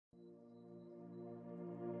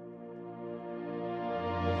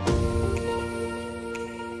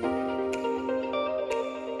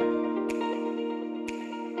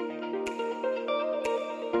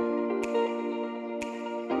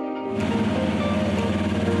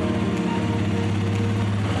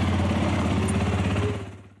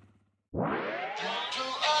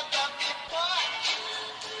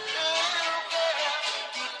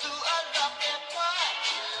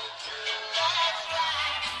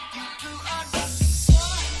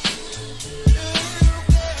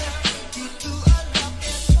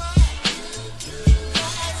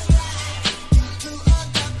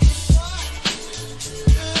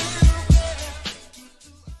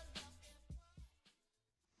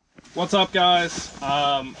What's up, guys?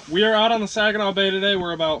 We are out on the Saginaw Bay today.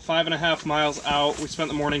 We're about 5.5 miles out. We spent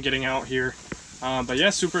the morning getting out here. But yeah,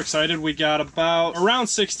 super excited. We got about around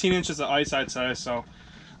 16 inches of ice, I'd say. So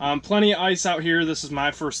plenty of ice out here. This is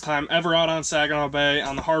my first time ever out on Saginaw Bay,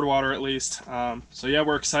 on the hard water at least. So yeah,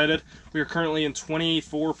 we're excited. We are currently in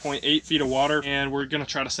 24.8 feet of water, and we're gonna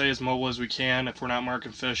try to stay as mobile as we can. If we're not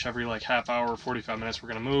marking fish every like half hour or 45 minutes, we're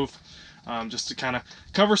gonna move. Just to kind of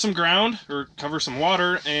cover some ground or cover some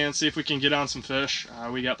water and see if we can get on some fish.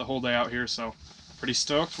 We got the whole day out here, so pretty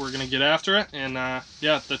stoked. We're gonna get after it. And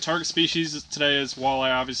yeah, the target species today is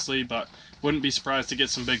walleye, obviously, but wouldn't be surprised to get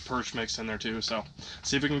some big perch mix in there too. So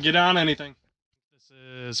see if we can get on anything.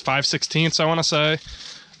 This is 5/16, I want to say,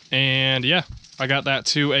 and yeah, I got that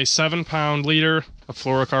to a 7-pound leader of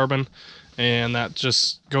fluorocarbon, and that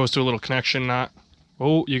just goes to a little connection knot.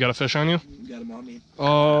 Oh, you got a fish on you? Got him on me.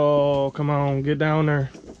 Oh, come on, get down there.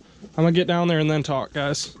 I'm gonna get down there and then talk,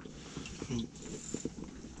 guys.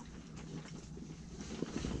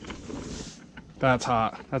 That's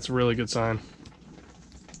hot. That's a really good sign.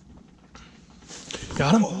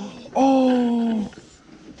 Got him? Oh,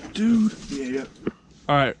 dude. Yeah.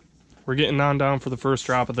 All right, we're getting on down for the first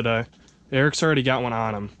drop of the day. Eric's already got one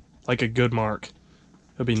on him, like a good mark.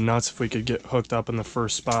 It'd be nuts if we could get hooked up in the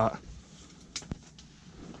first spot.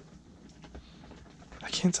 I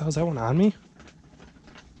can't tell, is that one on me?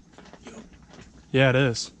 Yep. Yeah, it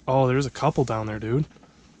is. Oh, there's a couple down there, dude.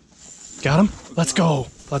 Got him? Let's go.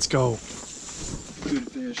 Let's go.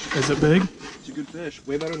 Good fish. Is it big? It's a good fish.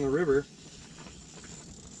 Way better than the river.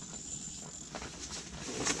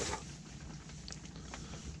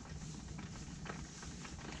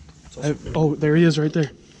 Oh, there he is right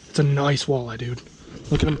there. It's a nice walleye, dude.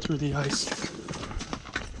 Look at him through the ice.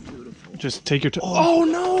 Beautiful. Just take your time. Oh,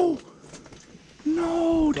 no!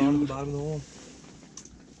 No, Down at the dude. bottom of the hole.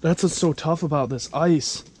 That's what's so tough about this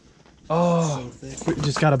ice. Oh, So thick. we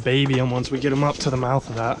just gotta baby him once we get him up to the mouth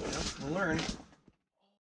of that. Yep, we'll learn.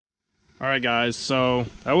 All right, guys, so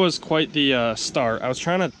that was quite the start. I was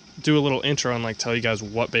trying to do a little intro and like tell you guys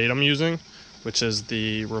what bait I'm using, which is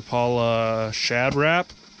the Rapala Shad Wrap,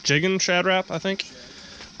 Jigging Shad Wrap, I think.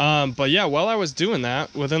 But yeah, while I was doing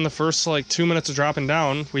that, within the first like 2 minutes of dropping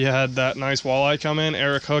down, we had that nice walleye come in.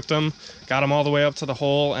 Eric hooked him, got him all the way up to the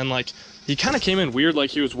hole, and like he kind of came in weird, like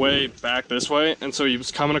he was way back this way, and so he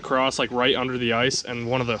was coming across like right under the ice, and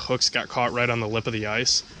one of the hooks got caught right on the lip of the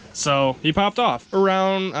ice. So he popped off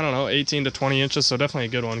around, I don't know, 18 to 20 inches, so definitely a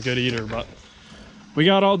good one, good eater. But we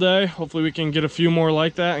got all day. Hopefully we can get a few more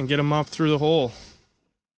like that and get them up through the hole.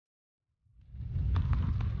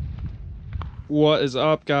 What is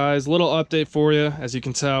up, guys? Little update for you. As you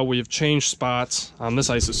can tell, we've changed spots. This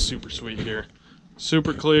ice is super sweet here.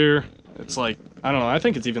 Super clear. It's like, I don't know, I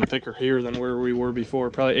think it's even thicker here than where we were before.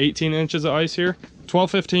 Probably 18 inches of ice here.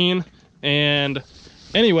 12-15. And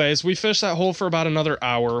anyways, we fished that hole for about another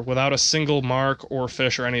hour without a single mark or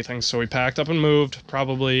fish or anything. So we packed up and moved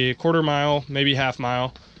probably a quarter mile, maybe half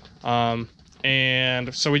mile.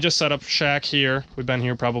 And so we just set up shack here. We've been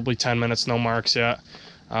here probably 10 minutes, no marks yet.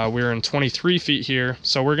 We're in 23 feet here,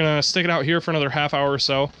 so we're gonna stick it out here for another half hour or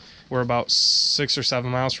so. We're about 6 or 7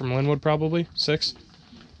 miles from Linwood, probably 6.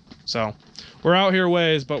 So we're out here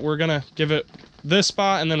ways, but we're gonna give it this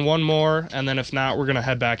spot and then one more, and then if not, we're gonna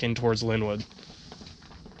head back in towards Linwood.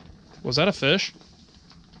 Was that a fish?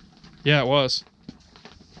 Yeah, it was.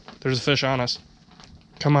 There's a fish on us.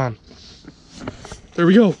 Come on. There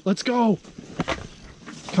we go. Let's go.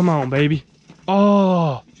 Come on, baby.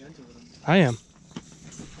 Oh, I am.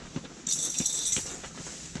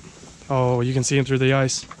 Oh, you can see him through the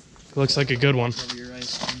ice. It looks like a good one.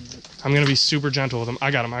 I'm gonna be super gentle with him.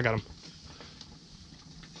 I got him, I got him.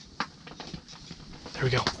 There we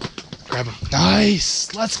go. Grab him.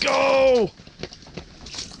 Nice! Let's go!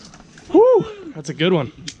 Woo! That's a good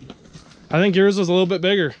one. I think yours was a little bit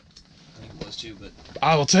bigger. I think it was too, but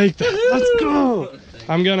I will take that. Let's go!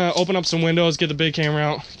 I'm gonna open up some windows, get the big camera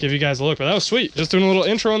out, give you guys a look. But that was sweet. Just doing a little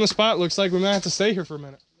intro on the spot. Looks like we might have to stay here for a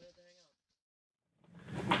minute.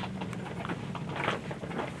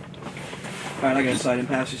 alright, I gotta slide in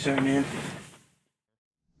past you, sorry, man.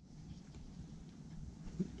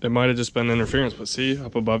 It might have just been interference, but see,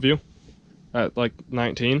 up above you, at like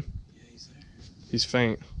 19. Yeah, he's there. He's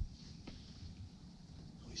faint. Oh,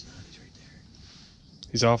 he's not, he's right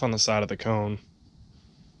there. He's off on the side of the cone.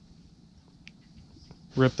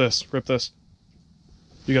 Rip this, rip this.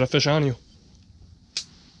 You got a fish on you.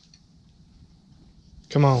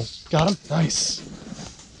 Come on, got him? Nice.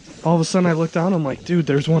 All of a sudden I look down, I'm like, dude,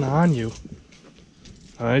 there's one on you.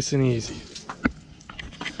 Nice and easy.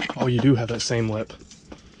 Oh, you do have that same lip.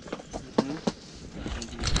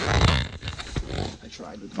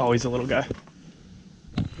 tried with Oh, he's a little guy.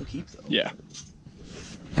 He'll keep though. Yeah.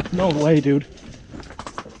 No way, dude.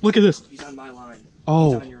 Look at this. He's on my line.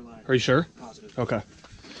 Oh, He's on your line. are you sure? Positive. Okay.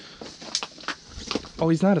 Oh,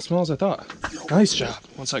 he's not as small as I thought. Nice job.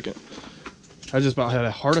 1 second. I just about had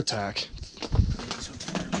a heart attack.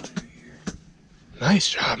 Nice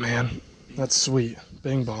job, man. That's sweet.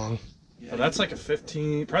 Bing bong. Yeah, that's like a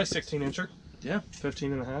 15, probably 16 incher. Yeah.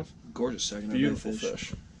 15 and a half. Gorgeous Saginaw Bay Beautiful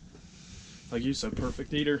fish. Like you said,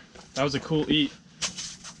 perfect eater. That was a cool eat.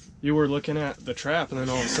 You were looking at the trap, and then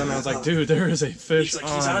all of a sudden I was like, dude, there is a fish.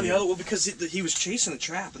 He's on the other. Well, because he was chasing the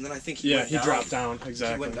trap, and then I think he went down. dropped down.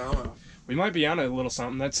 Exactly. He went down. We might be on a little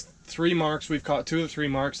something. That's 3 marks. We've caught 2 of the 3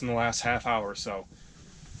 marks in the last half hour, so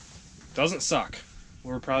doesn't suck.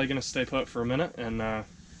 We're probably gonna stay put for a minute and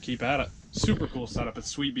keep at it. Super cool setup. It's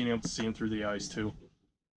sweet being able to see him through the ice too.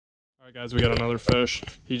 All right, guys, we got another fish.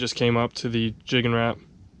 He just came up to the jigging wrap,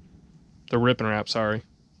 the ripping wrap. Sorry.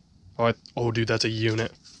 Oh, dude, that's a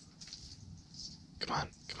unit. Come on,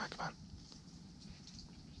 come on, come on.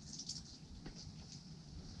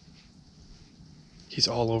 He's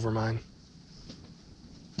all over mine.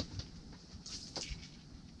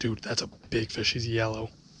 Dude, that's a big fish. He's yellow.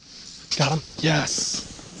 Got him. Yes.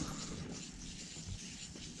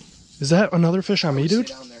 Is that another fish on me, dude?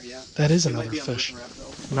 Down there, yeah. That is another fish.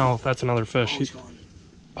 No, that's another fish. He's gone.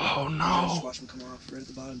 Oh, no. Just watch him come off right at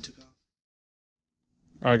the bottom. Took off.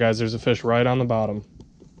 All right, guys, there's a fish right on the bottom.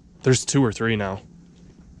 There's 2 or 3 now.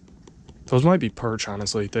 Those might be perch,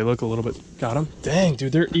 honestly. They look a little bit... Got him? Dang,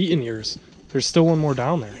 dude, they're eating yours. There's still one more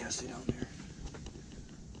down there. Yeah, stay down there.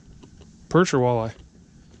 Perch or walleye?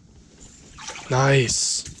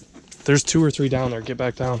 Nice. There's 2 or 3 down there. Get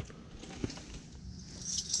back down.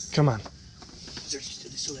 Come on. Is they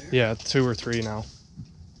still there? Yeah, 2 or 3 now.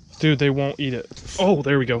 Dude, they won't eat it. Oh,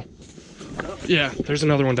 there we go. Yeah, there's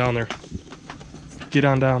another one down there. Get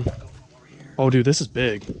on down. Oh, dude, this is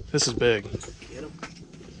big. This is big. Get him.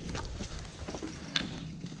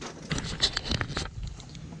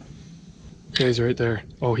 Yeah, he's right there.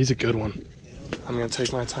 Oh, he's a good one. I'm gonna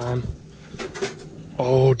take my time.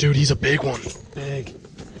 Oh, dude, he's a big one. Big.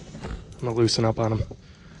 I'm gonna loosen up on him.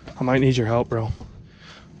 I might need your help, bro.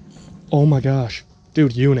 Oh my gosh.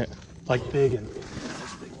 Dude, unit. Like big one.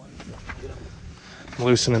 I'm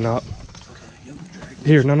loosening up.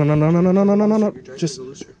 Here, no. Just,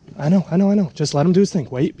 I know. Just let him do his thing.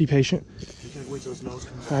 Wait, be patient.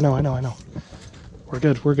 I know. We're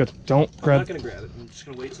good. Don't grab. I'm not gonna grab it. I'm just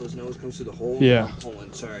gonna wait till his nose comes through the hole. Yeah. Pull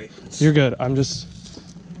in. Sorry. You're good.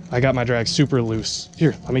 I got my drag super loose.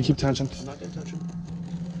 Here, let me keep tension. I'm not gonna touch him.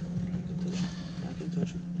 Not gonna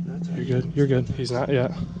touch him. You're good. He's not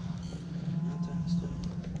yet.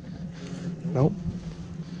 Nope.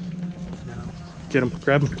 No. Get him.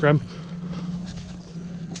 Grab him.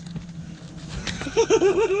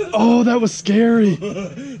 Oh, that was scary.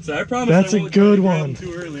 So I promise that's a good one.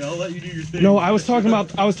 Too early. I'll let you do your thing. No, I was talking about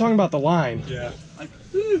the line. Yeah.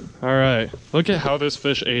 All right. Look at how this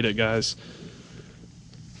fish ate it, guys.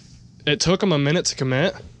 It took him a minute to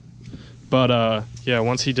commit, but yeah,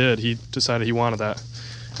 once he did, he decided he wanted that.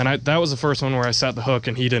 And that was the first one where I set the hook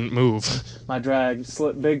and he didn't move. My drag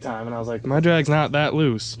slipped big time, and I was like, my drag's not that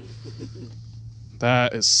loose.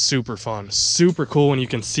 That is super fun. Super cool when you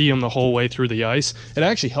can see them the whole way through the ice. It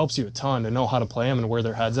actually helps you a ton to know how to play them and where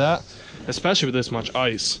their head's at, especially with this much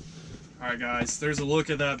ice. All right, guys, there's a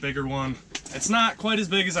look at that bigger one. It's not quite as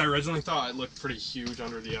big as I originally thought. It looked pretty huge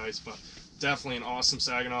under the ice, but definitely an awesome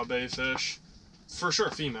Saginaw Bay fish. For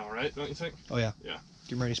sure female, right? Don't you think? Oh, yeah. Yeah.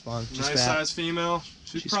 Get ready to spawn. She's nice fat. size female.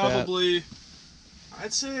 She's probably,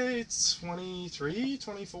 I'd say it's 23,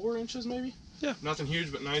 24 inches maybe. Yeah. Nothing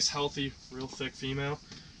huge, but nice, healthy, real thick female.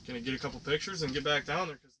 Gonna get a couple pictures and get back down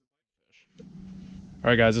there.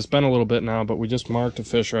 All right, guys, it's been a little bit now, but we just marked a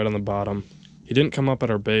fish right on the bottom. He didn't come up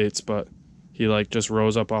at our baits, but he like just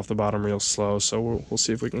rose up off the bottom real slow. So we'll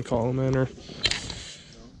see if we can call him in, or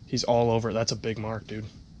he's all over it. That's a big mark, dude.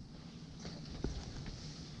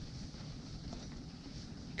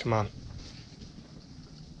 Come on.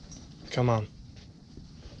 Come on.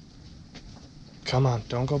 Come on,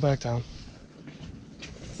 don't go back down.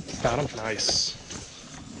 Got him. Nice.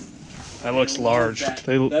 That looks large.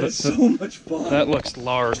 That is so much fun. That looks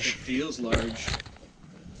large. It feels large.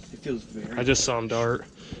 It feels very I just saw him dart.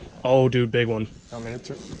 Oh, dude, big one. No, I got it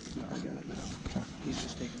now. Okay. He's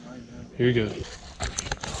just taking mine now. You're good.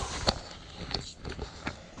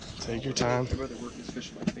 Take your time. I'd rather work this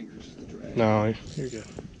fish with my fingers than the drag. No, you're good.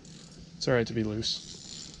 It's alright to be loose.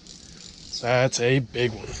 That's a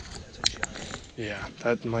big one. That's a giant. Yeah,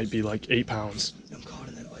 that might be like 8 pounds. I'm caught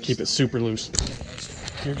in that ice. Keep it super loose.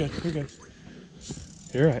 You're good.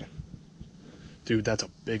 You're right. Dude, that's a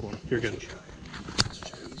big one. You're good.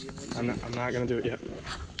 I'm not gonna do it yet.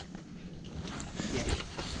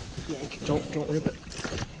 Don't rip it.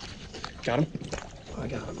 Got him? I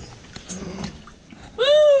got him.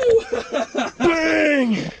 Woo!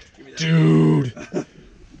 Bang! Dude,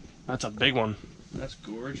 that's a big one. That's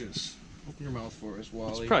gorgeous. Open your mouth for us,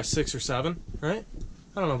 Wally. It's probably 6 or 7, right?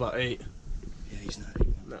 I don't know about 8. Yeah, he's not 8.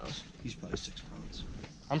 No. He's probably 6 pounds.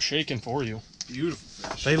 I'm shaking for you. Beautiful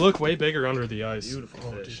fish. They look way bigger under the ice. Beautiful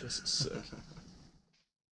fish. Dude, this is sick.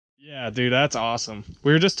 Yeah, dude, that's awesome.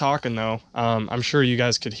 We were just talking though. I'm sure you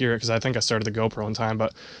guys could hear it because I think I started the GoPro in time,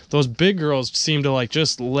 but those big girls seem to like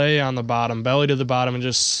just lay on the bottom, belly to the bottom, and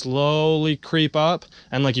just slowly creep up.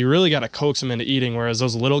 And like you really got to coax them into eating, whereas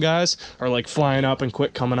those little guys are like flying up and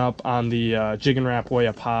quick coming up on the jigging wrap way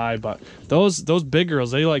up high. But those big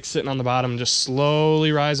girls, they like sitting on the bottom and just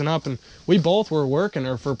slowly rising up. And we both were working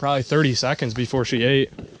her for probably 30 seconds before she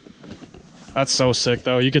ate. That's so sick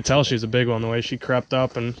though. You could tell she's a big one the way she crept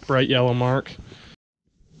up and bright yellow mark.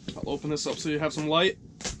 I'll open this up so you have some light.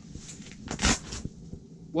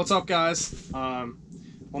 What's up, guys? One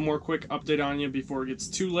more quick update on you before it gets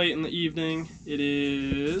too late in the evening. It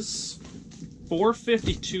is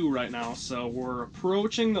 4:52 right now, so we're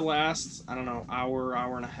approaching the last, I don't know,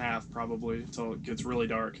 hour and a half probably until it gets really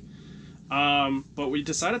dark. But we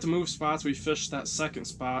decided to move spots. We fished that second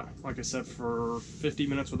spot, like I said, for 50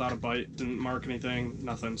 minutes without a bite. Didn't mark anything,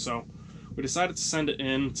 nothing. So we decided to send it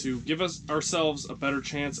in to give ourselves a better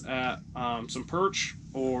chance at some perch,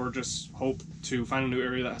 or just hope to find a new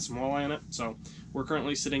area that has some walleye in it. So we're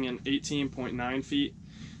currently sitting in 18.9 feet,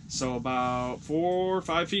 so about 4 or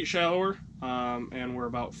 5 feet shallower, and we're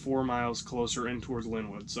about 4 miles closer in towards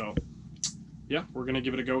Linwood. So yeah, we're gonna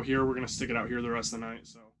give it a go here. We're gonna stick it out here the rest of the night.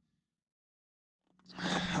 So.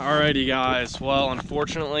 Alrighty guys, well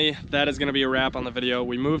unfortunately that is going to be a wrap on the video.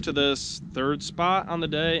 We moved to this third spot on the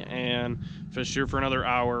day and fished here for another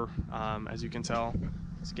hour. As you can tell,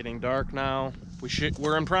 it's getting dark now.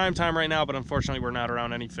 We're in prime time right now, but unfortunately we're not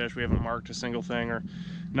around any fish. We haven't marked a single thing or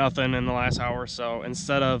nothing in the last hour. So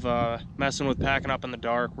instead of messing with packing up in the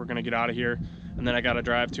dark, we're going to get out of here. And then I got to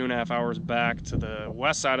drive 2.5 hours back to the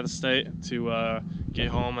west side of the state to get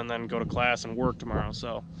home and then go to class and work tomorrow.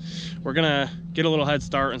 So we're gonna get a little head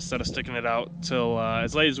start instead of sticking it out till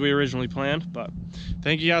as late as we originally planned. But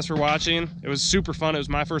thank you guys for watching. It was super fun. It was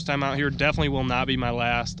my first time out here. Definitely will not be my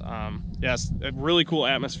last. Yes, a really cool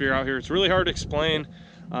atmosphere out here. It's really hard to explain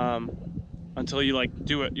until you like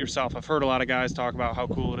do it yourself. I've heard a lot of guys talk about how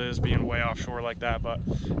cool it is being way offshore like that, but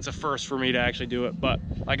it's a first for me to actually do it. But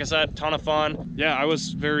like I said, ton of fun. Yeah, I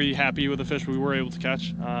was very happy with the fish we were able to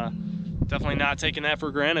catch. Definitely not taking that for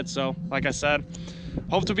granted. So like I said,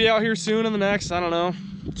 hope to be out here soon in the next, I don't know,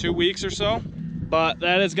 2 weeks or so. But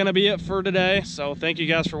that is gonna be it for today. So thank you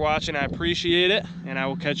guys for watching. I appreciate it, and I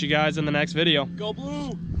will catch you guys in the next video. Go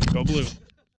blue! Go blue.